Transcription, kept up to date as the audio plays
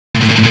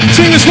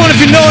Sing this one if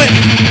you know it.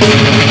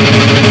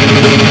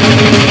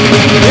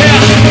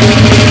 Yeah.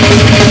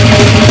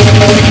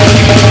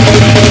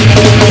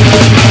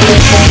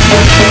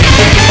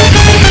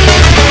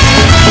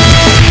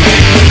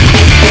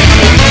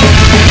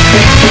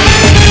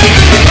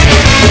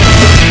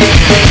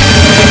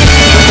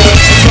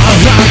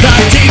 Around the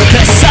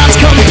deepest thoughts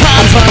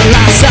compile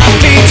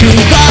philosophy to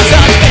laws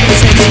of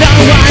basics no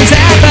one's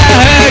ever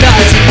heard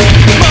of.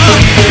 More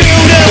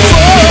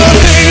beautiful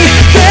thing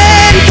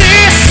than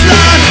this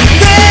love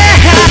they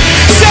have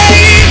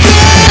saved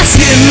us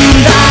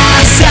in the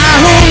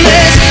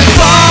soundless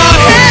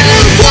thought and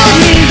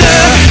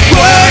wonder.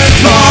 Words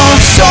fall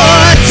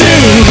short to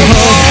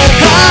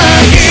hold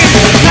again.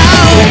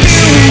 How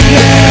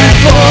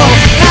beautiful,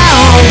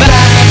 how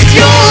vast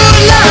your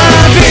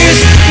love is.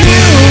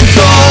 New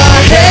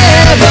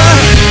forever,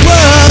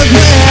 world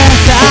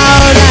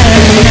without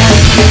end.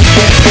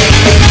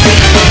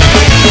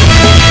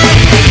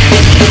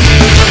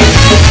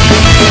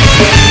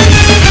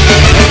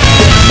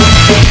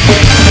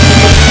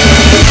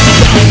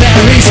 The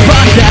very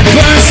spark that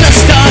burns the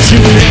stars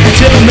you live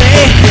to me.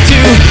 To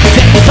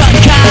take the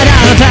cut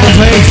out of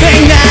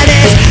everything that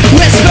is.